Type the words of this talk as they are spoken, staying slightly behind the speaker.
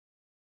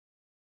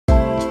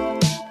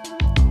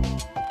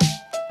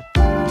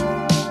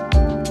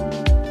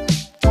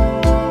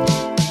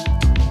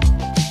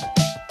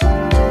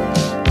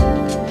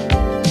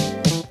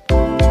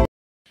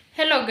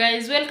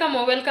guys, welcome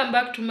or welcome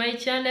back to my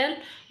channel.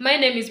 My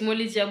name is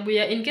Molly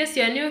Jabuya. In case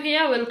you are new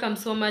here, welcome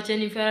so much,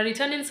 and if you are a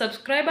returning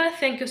subscriber,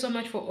 thank you so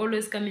much for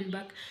always coming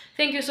back.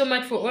 Thank you so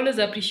much for always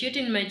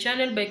appreciating my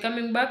channel by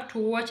coming back to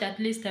watch at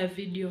least a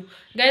video.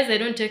 Guys, I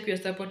don't take your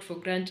support for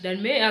granted,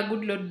 and may a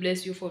good Lord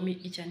bless you for me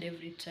each and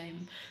every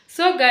time.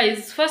 So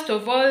guys, first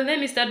of all, let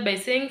me start by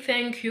saying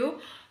thank you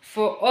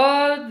for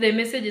all the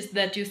messages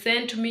that you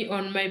sent to me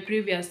on my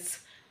previous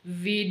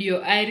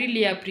video. I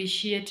really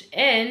appreciate,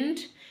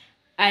 and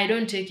I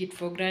don't take it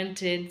for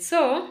granted.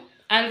 So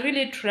I'll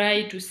really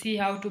try to see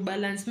how to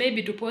balance,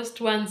 maybe to post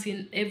once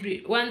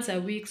a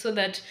week, so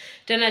that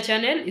Tana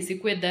channel is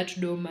equate that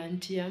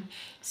dormant. Yeah.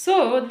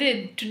 So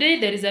today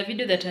there is a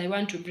video that I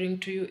want to bring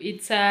to you.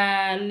 It's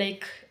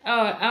like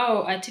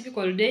a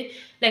typical day,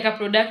 like a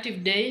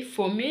productive day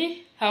for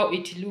me, how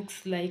it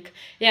looks like.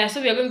 Yeah,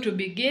 so we are going to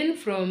begin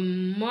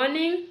from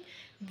morning,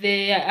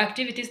 the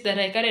activities that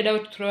I carried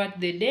out throughout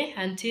the day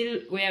until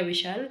where we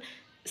shall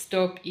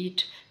stop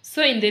it.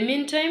 So in the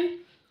meantime,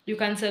 you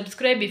can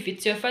subscribe if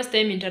it's your first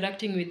time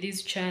interacting with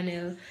this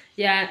channel.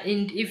 Yeah,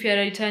 and if you're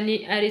a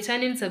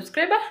returning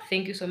subscriber,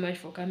 thank you so much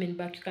for coming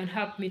back. You can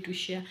help me to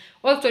share.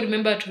 Also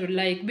remember to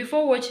like.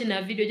 Before watching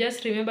a video,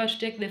 just remember to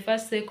take the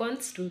first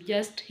seconds to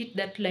just hit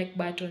that like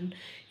button.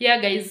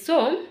 Yeah guys,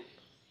 so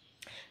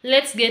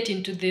let's get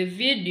into the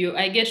video.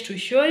 I get to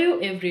show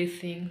you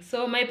everything.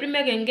 So my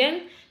Premier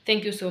Gang,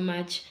 thank you so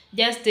much.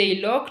 Just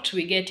stay locked,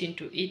 we get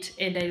into it,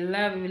 and I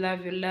love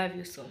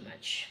you so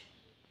much.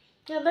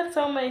 Yeah, that's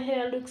how my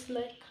hair looks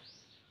like.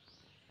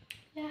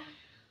 Yeah,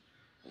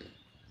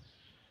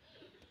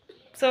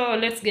 so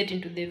let's get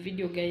into the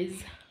video,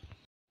 guys.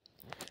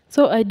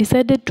 So I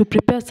decided to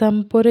prepare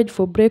some porridge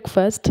for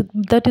breakfast.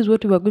 That is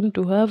what we were going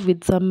to have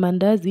with some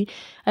mandazi.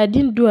 I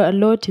didn't do a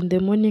lot in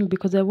the morning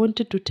because I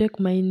wanted to take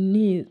my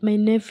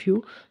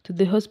nephew to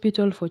the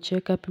hospital for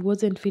checkup. He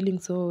wasn't feeling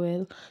so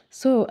well.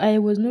 So I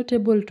was not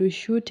able to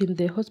shoot in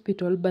the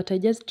hospital, but I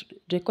just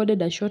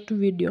recorded a short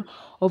video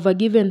of a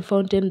given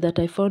fountain that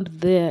I found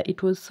there.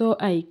 It was so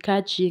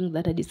eye-catching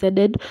that I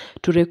decided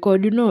to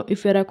record. You know,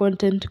 if you're a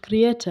content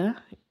creator,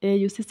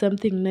 you see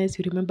something nice,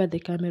 you remember the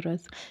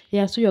cameras.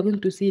 Yeah, so you're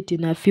going to see it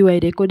in a few. I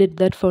recorded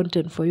that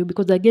fountain for you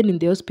because again in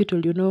the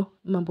hospital, you know,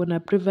 mambo na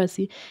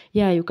privacy.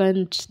 Yeah, you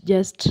can't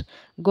just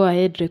go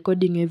ahead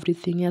recording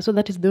everything. Yeah, so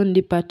that is the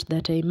only part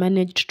that I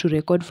managed to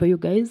record for you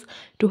guys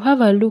to have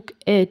a look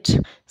at.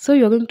 So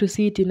you're going to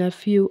see it in a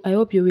few. I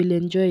hope you will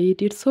enjoy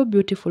it. It's so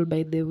beautiful,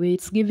 by the way.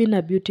 It's giving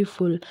a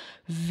beautiful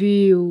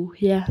view.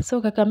 Yeah, so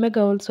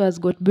Kakamega also has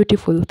got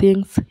beautiful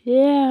things.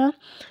 Yeah,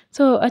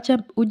 so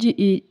acha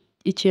uji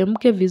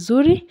ichemke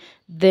vizuri,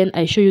 then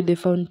I show you the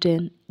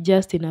fountain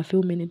just in a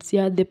few minutes.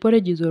 Yeah, the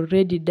porridge is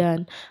already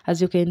done,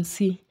 as you can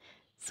see.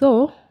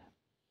 So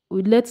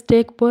let's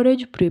take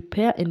porridge,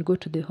 prepare, and go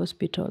to the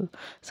hospital.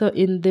 So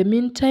in the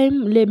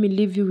meantime, let me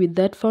leave you with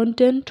that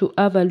fountain to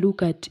have a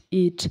look at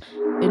it.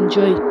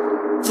 Enjoy.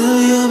 Do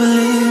you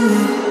believe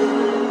me?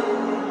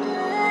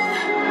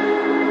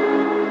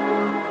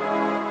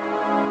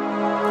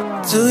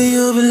 Do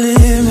you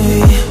believe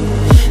me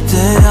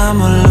that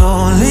I'm a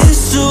lonely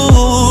soul?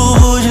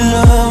 Would you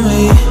love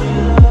me?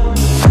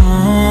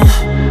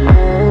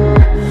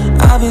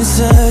 I've been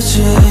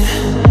searching,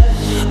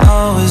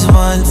 always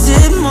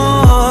wanted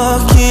more.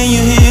 Can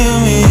you hear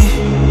me?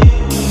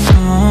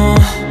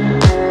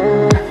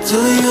 Do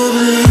you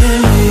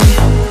believe me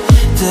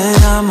that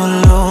I'm a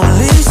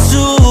lonely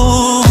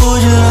soul?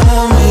 Would you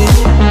love me?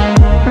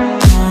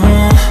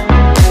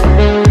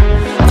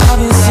 I've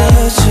been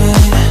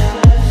searching,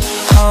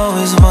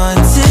 always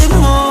wanted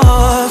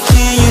more.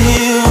 Can you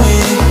hear me?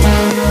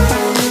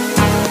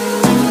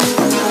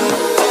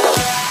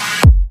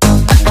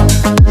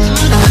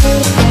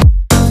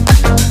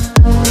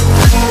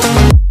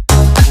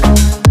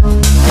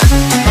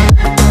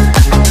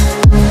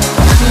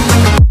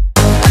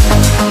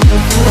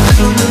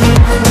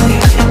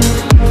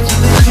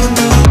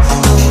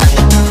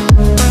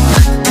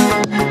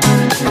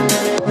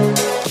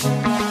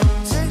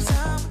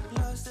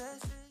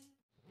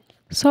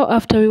 So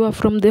after we were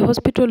from the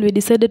hospital, we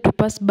decided to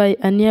pass by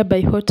a nearby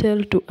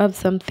hotel to have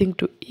something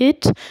to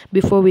eat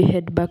before we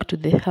head back to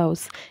the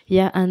house.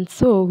 Yeah, and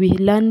so we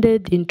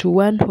landed into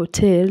one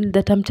hotel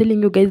that I'm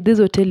telling you guys, this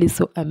hotel is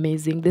so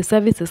amazing. The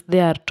services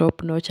there are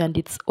top notch and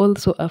it's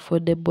also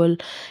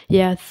affordable.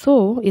 Yeah,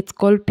 so it's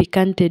called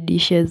Picante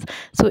Dishes.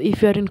 So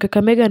if you're in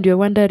Kakamega and you're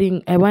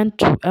wondering, I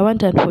want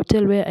an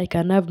hotel where I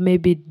can have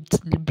maybe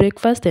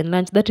breakfast and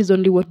lunch. That is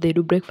only what they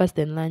do, breakfast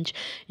and lunch.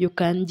 You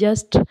can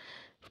just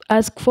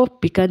ask for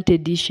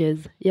Picante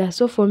Dishes. Yeah,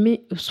 so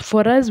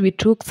for us we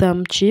took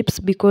some chips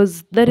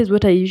because that is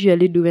what I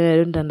usually do when I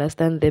don't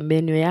understand the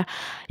menu. Yeah,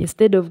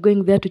 instead of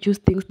going there to choose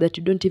things that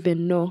you don't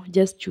even know,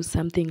 just choose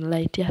something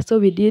light. Yeah, so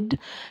we did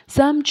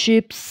some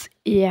chips.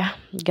 Yeah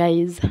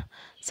guys,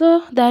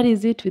 so that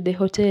is it with the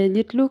hotel.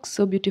 It looks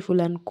so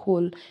beautiful and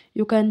cool.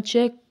 You can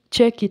check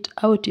it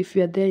out if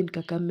you are there in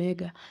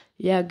Kakamega.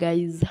 Yeah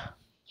guys,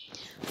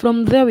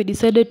 From there we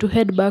decided to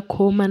head back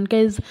home, and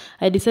guys,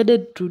 I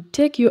decided to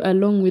take you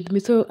along with me.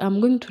 So I'm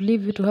going to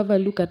leave you to have a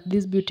look at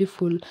this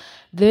beautiful,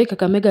 the way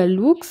Kakamega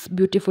looks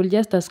beautiful,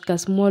 just as a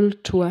small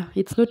tour.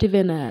 It's not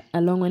even a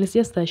long one, it's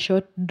just a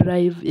short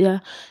drive. Yeah,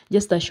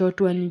 just a short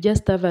one. You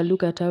just have a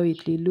look at how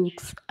it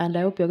looks, and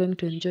I hope you're going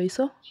to enjoy.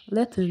 So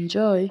let's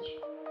enjoy.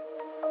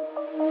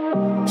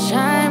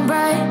 Shine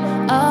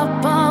bright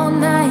up all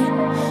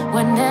night,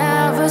 we're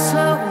never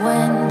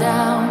slowing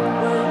down.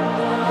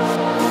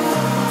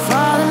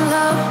 Fall in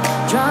love,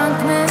 drunk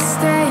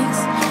mistakes,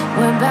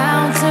 we're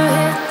bound to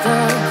hit the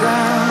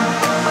ground.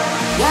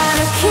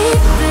 Gotta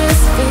keep this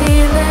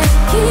feeling,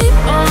 keep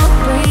on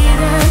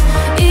breathing,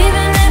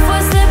 even if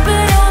we're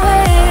slipping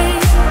away.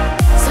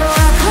 So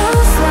I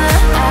close my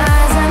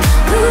eyes and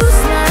lose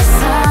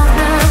myself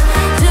now,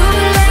 do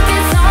it like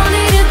it's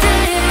only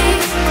today.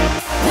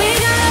 We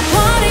got a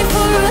party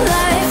for a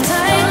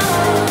lifetime,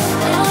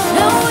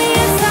 no we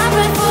ain't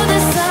stopping for the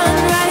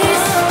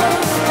sunrise.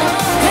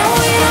 No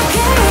we don't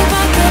care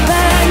about the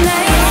bad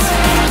nights,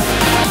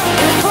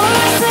 and for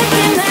a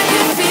second I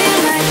can feel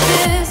like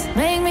this,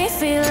 make me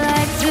feel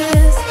like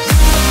this.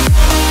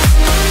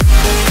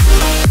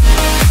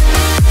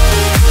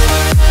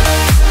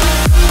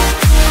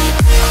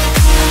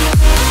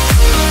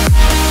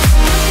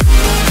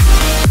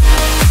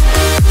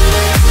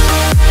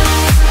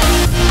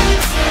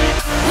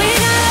 We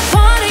got a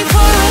party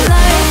for a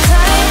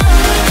lifetime,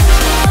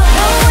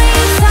 no we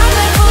ain't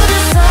stopping for the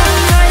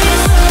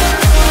sunrise.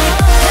 No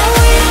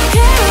we don't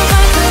care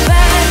about the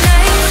bad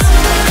nights,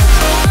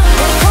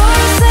 and for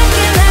a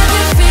second I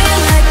can feel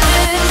like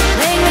this,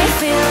 make me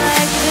feel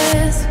like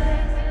this.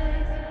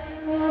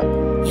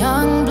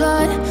 Young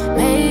blood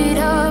made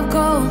of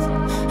gold,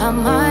 a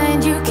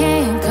mind you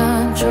can't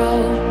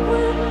control.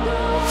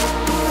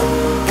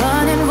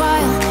 Running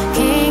wild,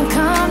 can't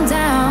come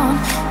down,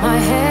 my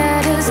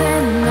head is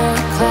in the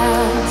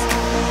clouds.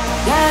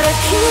 Gotta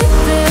keep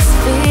this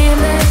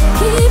feeling,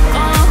 keep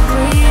on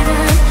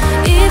breathing,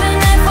 even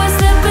if we're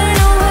slipping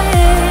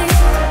away.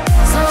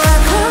 So I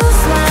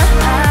close my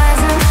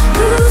eyes and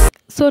lose.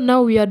 So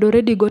now we had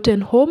already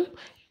gotten home,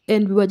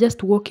 and we were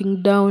just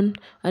walking down,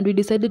 and we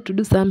decided to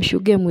do some shoe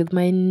game with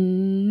my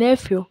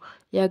nephew.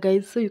 Yeah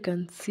guys, so you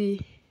can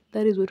see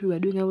that is what we were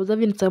doing. I was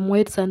having some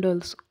white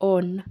sandals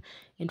on,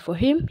 and for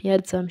him he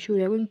had some shoe.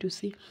 We are going to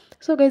see.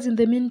 So guys, in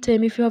the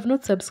meantime, if you have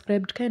not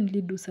subscribed,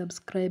 kindly do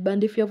subscribe,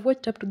 and if you have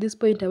watched up to this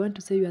point, I want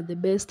to say you are the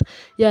best.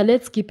 Yeah,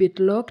 let's keep it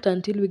locked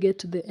until we get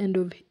to the end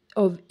of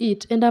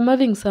it. And I'm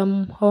having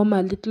some home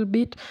a little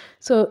bit,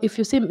 so if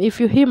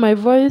you hear my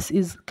voice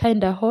is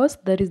kind of hoarse,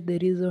 that is the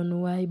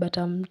reason why, but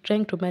I'm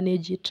trying to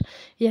manage it.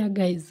 Yeah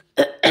guys.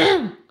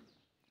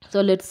 So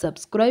let's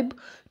subscribe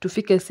to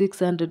Fika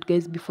 600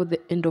 guys before the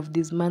end of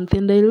this month,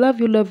 and I love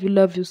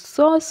you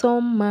so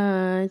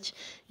much.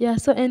 Yeah,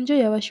 so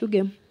enjoy our shoe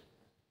game.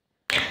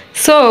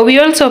 So we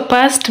also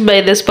passed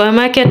by the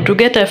supermarket to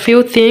get a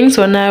few things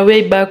on our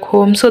way back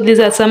home. So these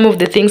are some of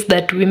the things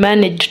that we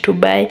managed to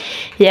buy.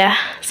 Yeah,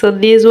 so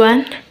this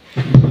one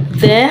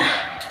there,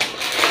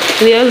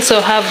 we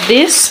also have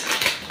this.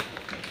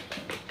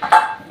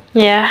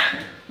 Yeah,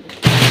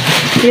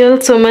 we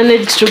also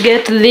managed to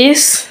get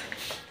this.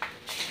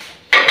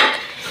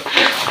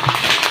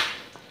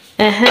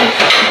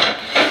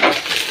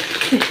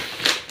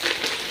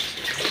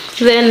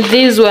 Then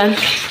this one.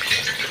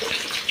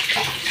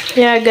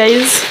 Yeah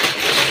guys,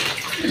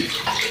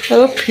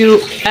 hope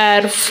you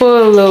are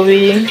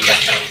following.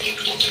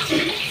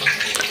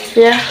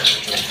 Yeah,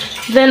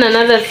 then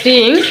another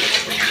thing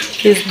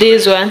is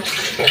this one.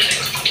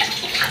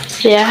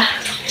 Yeah,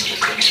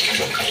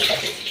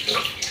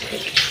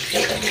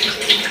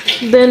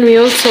 then we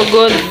also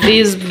got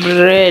this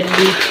bread.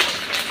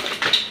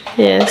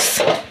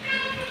 Yes,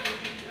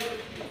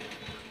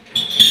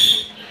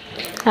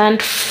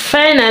 and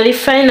finally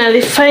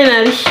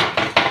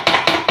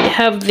we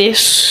have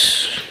this.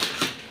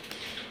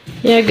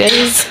 Yeah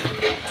guys,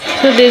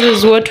 so this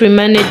is what we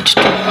managed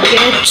to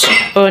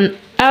get on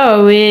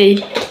our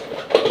way.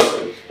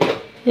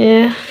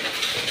 Yeah,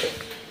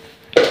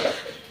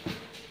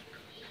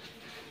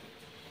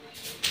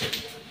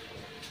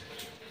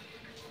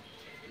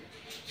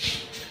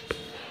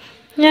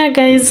 yeah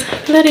guys,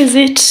 that is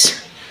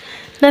it.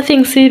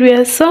 Nothing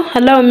serious, so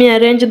allow me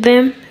arrange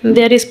them in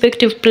their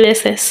respective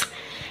places.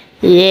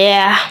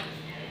 Yeah,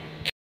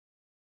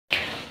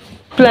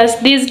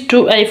 plus these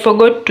two I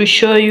forgot to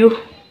show you.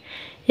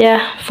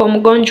 Yeah,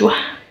 from Gonjwa.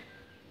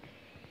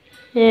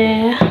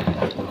 Yeah,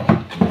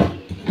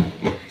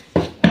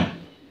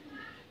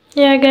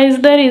 yeah guys,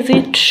 that is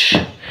it.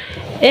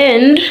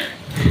 And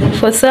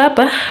for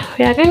supper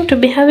we are going to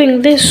be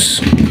having this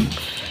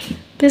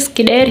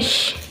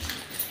kideri.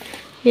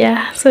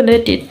 Yeah, so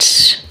that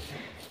it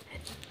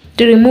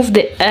to remove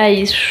the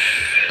eyes.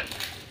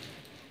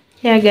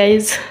 Yeah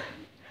guys,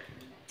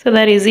 so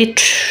that is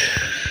it.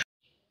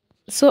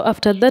 So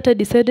after that, I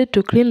decided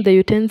to clean the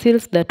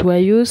utensils that were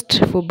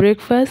used for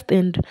breakfast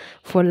and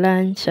for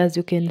lunch, as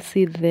you can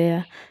see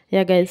there.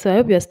 Yeah, guys, so I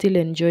hope you're still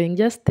enjoying.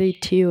 Just stay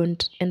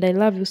tuned. And I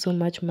love you so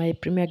much, my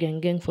Premier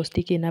Gang, for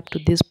sticking up to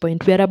this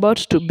point. We are about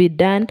to be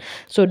done,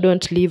 so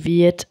don't leave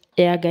yet.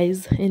 Yeah,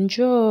 guys,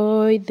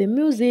 enjoy the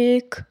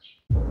music.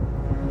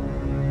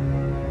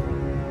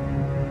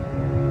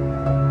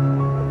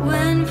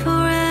 When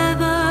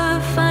forever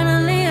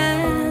finally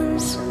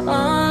ends,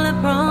 all the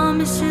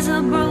promises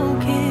are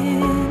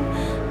broken.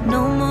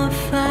 No more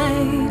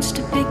fights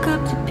to pick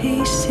up the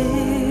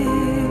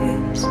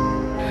pieces.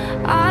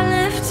 I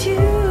left you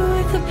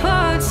with the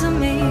parts of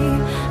me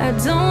I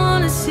don't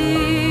wanna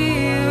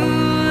see you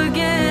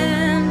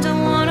again.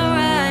 Don't wanna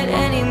write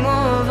any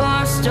more of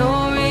our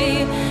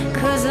story,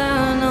 'cause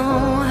I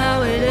know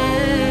how it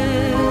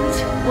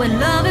ends. When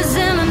love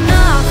isn't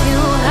enough,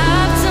 you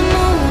have to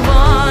move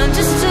on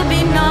just to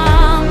be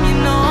numb. You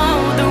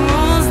know the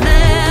rules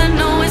there.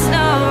 No, it's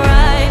not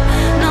right.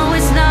 No,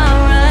 it's not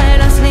right.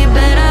 I sleep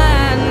better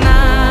at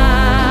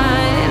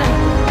night.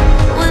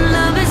 When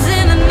love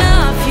isn't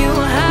enough, you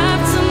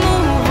have to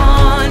move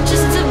on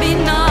just to be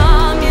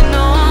numb. You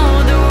know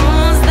the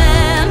rules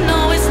there. No,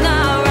 it's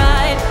not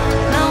right.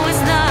 No,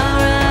 it's not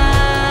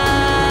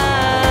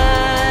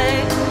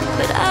right.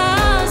 But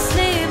I'll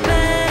sleep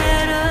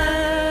better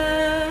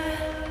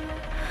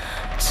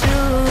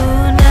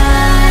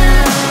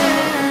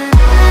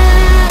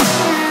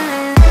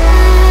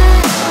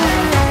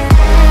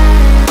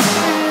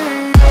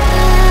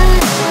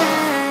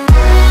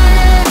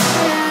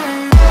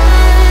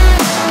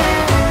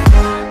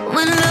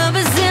when love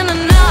isn't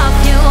enough,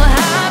 you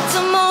have to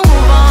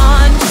move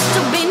on just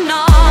to be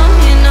numb.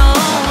 You know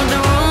the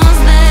rules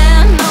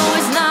there. No,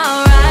 it's not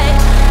right.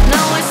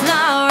 No, it's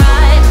not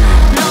right.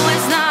 No,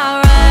 it's not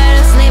right. I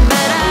sleep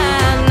better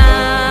at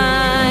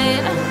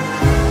night.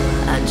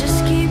 I just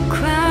keep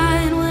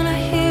crying when I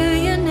hear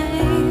your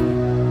name.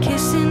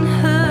 Kissing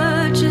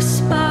her just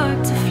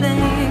sparked a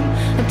flame.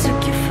 I took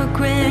you for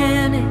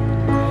granted,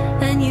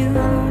 and you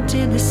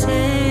did the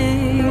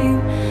same.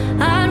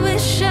 I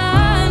wish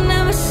I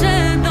never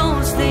said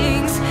those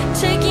things.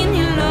 Taking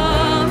your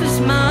love is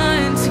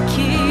mine to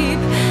keep,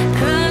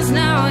 'cause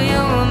now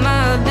you're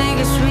my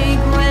biggest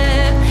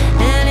regret,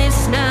 and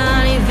it's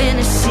not even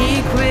a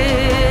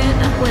secret.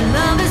 When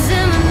love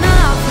isn't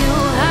enough, you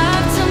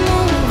have to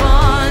move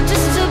on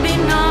just to be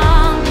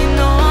numb. You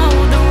know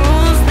the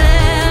rules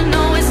there.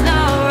 No, it's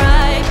not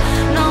right.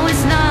 No,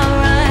 it's not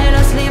right.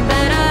 I sleep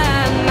better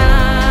at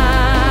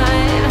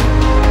night.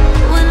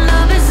 When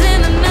love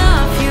isn't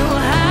enough, you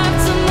have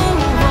to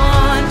move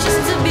on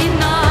just to be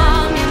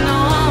numb. You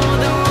know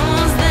the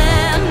rules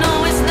there. No,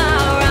 it's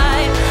not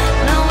right.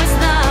 No, it's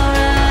not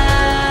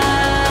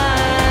right.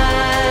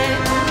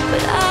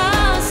 But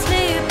I'll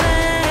sleep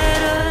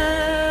better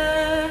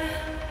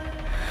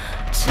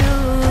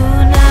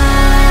tonight.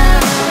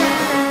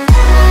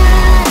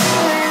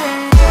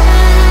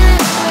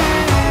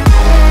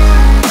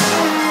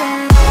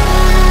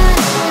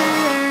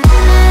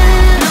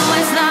 No,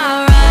 it's not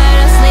right.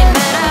 I sleep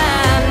better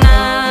at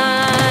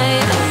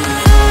night.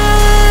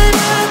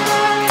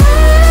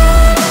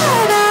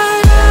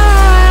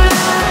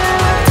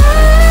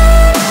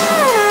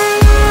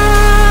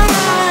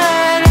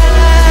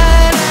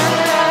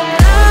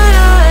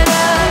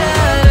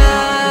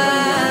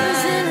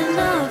 Isn't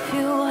enough,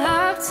 you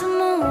have to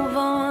move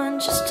on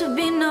just to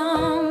be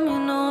numb. You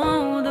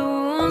know the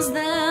rules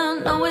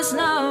then. No, it's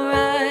not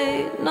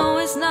right. No,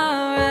 it's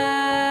not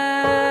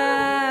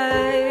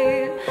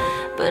right.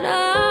 But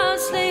I'll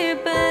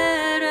sleep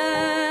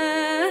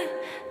better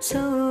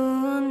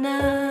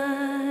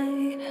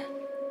tonight.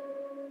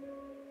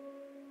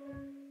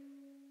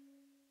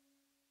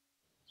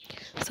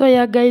 So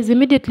yeah, guys,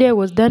 immediately I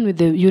was done with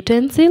the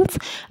utensils.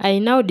 I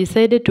now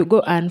decided to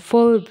go and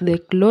fold the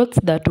clothes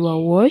that were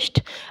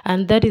washed,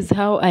 and that is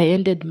how I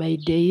ended my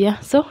day. Yeah,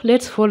 so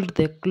let's fold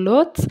the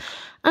clothes,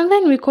 and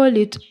then we call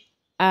it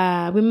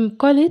a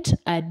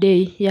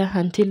day. Yeah,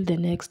 until the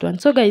next one.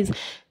 So guys,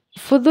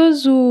 for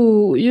those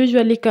who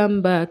usually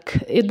come back,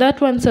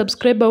 that one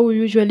subscriber who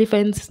usually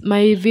finds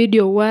my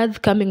video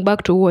worth coming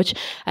back to watch,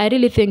 I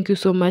really thank you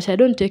so much. I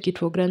don't take it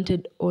for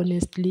granted,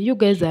 honestly. You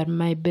guys are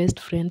my best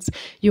friends.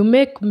 You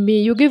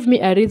give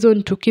me a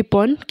reason to keep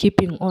on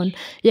keeping on.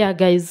 Yeah,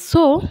 guys,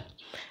 so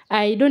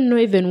I don't know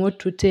even what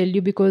to tell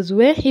you, because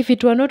if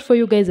it were not for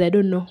you guys, I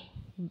don't know.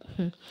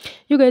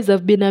 You guys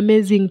have been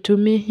amazing to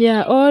me.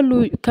 Yeah, all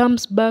who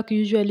comes back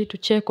usually to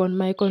check on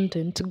my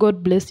content,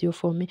 God bless you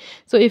for me.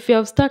 So if you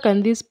have stuck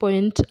on this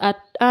point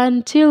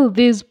until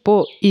this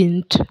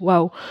point,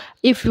 wow,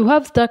 if you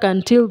have stuck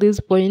until this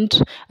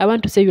point, I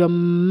want to say you are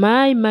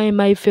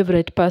my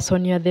favorite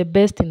person. You are the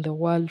best in the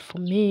world for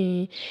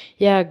me.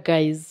 Yeah,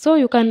 guys, so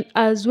you can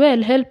as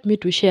well help me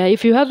to share.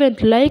 If you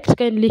haven't liked,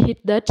 kindly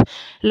hit that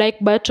like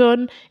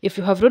button. If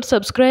you have not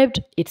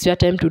subscribed, it's your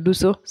time to do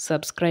so.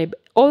 Subscribe.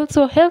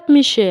 Also help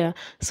me share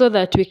so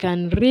that we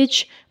can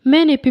reach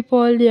many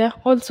people here,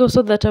 also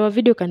so that our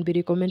video can be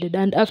recommended.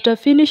 And after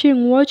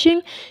finishing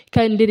watching,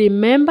 kindly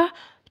remember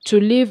to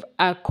leave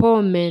a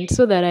comment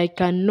so that I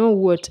can know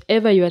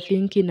whatever you are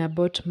thinking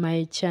about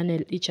my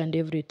channel each and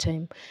every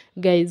time,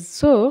 guys.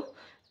 So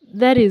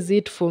that is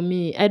it for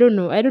me. I don't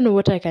know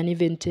what I can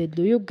even tell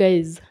you.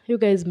 You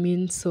guys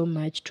mean so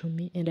much to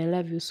me, and I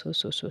love you so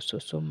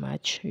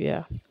much.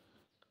 Yeah.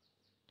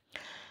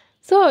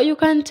 So you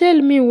can tell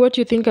me what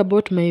you think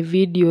about my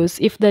videos.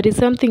 If there is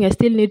something I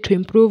still need to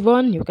improve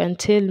on, you can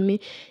tell me.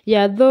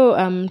 Yeah, though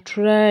I'm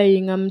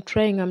trying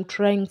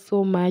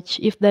so much.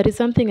 If there is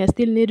something I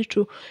still need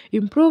to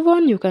improve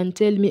on, you can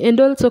tell me. And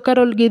also,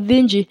 Carol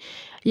Gidinji,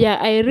 yeah,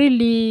 I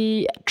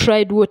really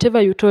tried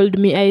whatever you told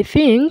me. I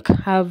think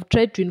I've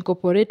tried to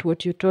incorporate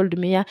what you told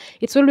me. Yeah,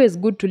 it's always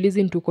good to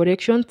listen to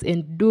corrections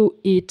and do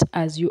it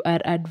as you are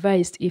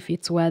advised if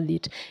it's worth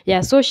it.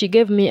 Yeah, so she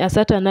gave me a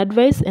certain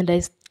advice, and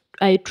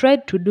I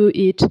tried to do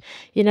it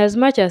in as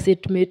much as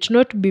it may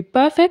not be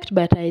perfect,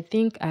 but I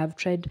think I've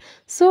tried.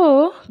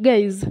 So,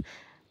 guys,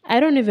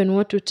 I don't even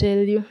want to tell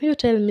you. You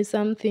tell me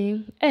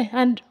something.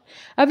 And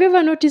have you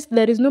ever noticed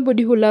there is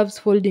nobody who loves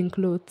folding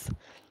clothes?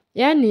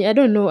 Yani, I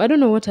don't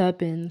know what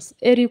happens.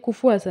 Eri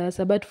kufua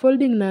sasa, but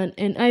folding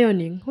and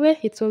ironing, well,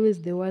 it's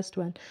always the worst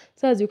one.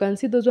 So as you can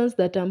see, those ones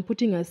that I'm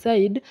putting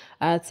aside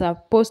are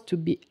supposed to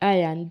be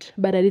ironed,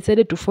 but I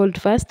decided to fold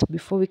first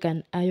before we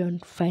can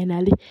iron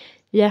finally.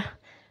 Yeah.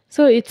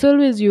 So it's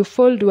always you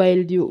fold while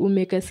you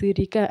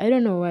umekasirika. I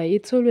don't know why.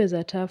 It's always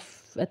a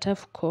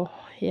tough call.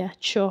 Yeah,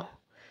 chore,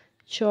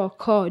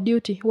 call,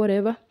 duty,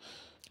 whatever.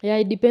 Yeah,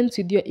 it depends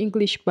with your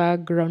English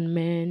background,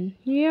 man.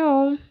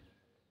 Yeah.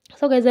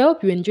 So guys, I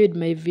hope you enjoyed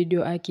my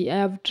video, Aki. I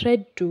have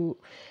tried to,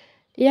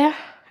 yeah,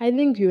 I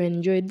think you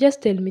enjoyed.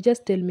 Just tell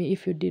me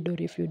if you did or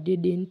if you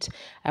didn't.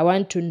 I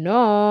want to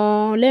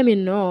know. Let me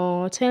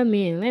know. Tell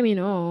me, let me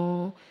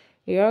know.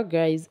 Yeah,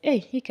 guys. Hey,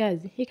 hii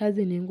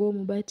kazi ni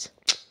ngumu, but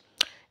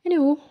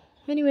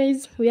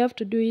anyways, we have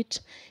to do it.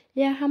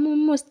 Yeah, I'm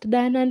almost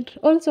done. And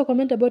also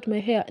comment about my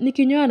hair.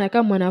 Nikinyoa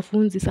nakaa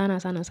mwanafunzi sana.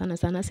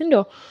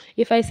 Sindio?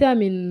 If I say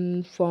I'm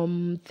in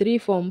form 3,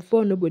 form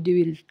 4, nobody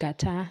will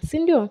kataa.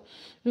 Sindio?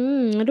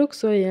 I look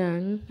so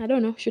young. I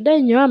don't know. Should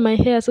I nyoa my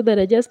hair so that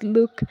I just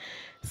look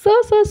so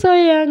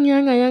young,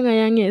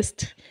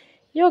 youngest?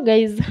 Yo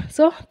guys.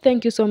 So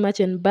thank you so much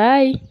and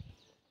bye.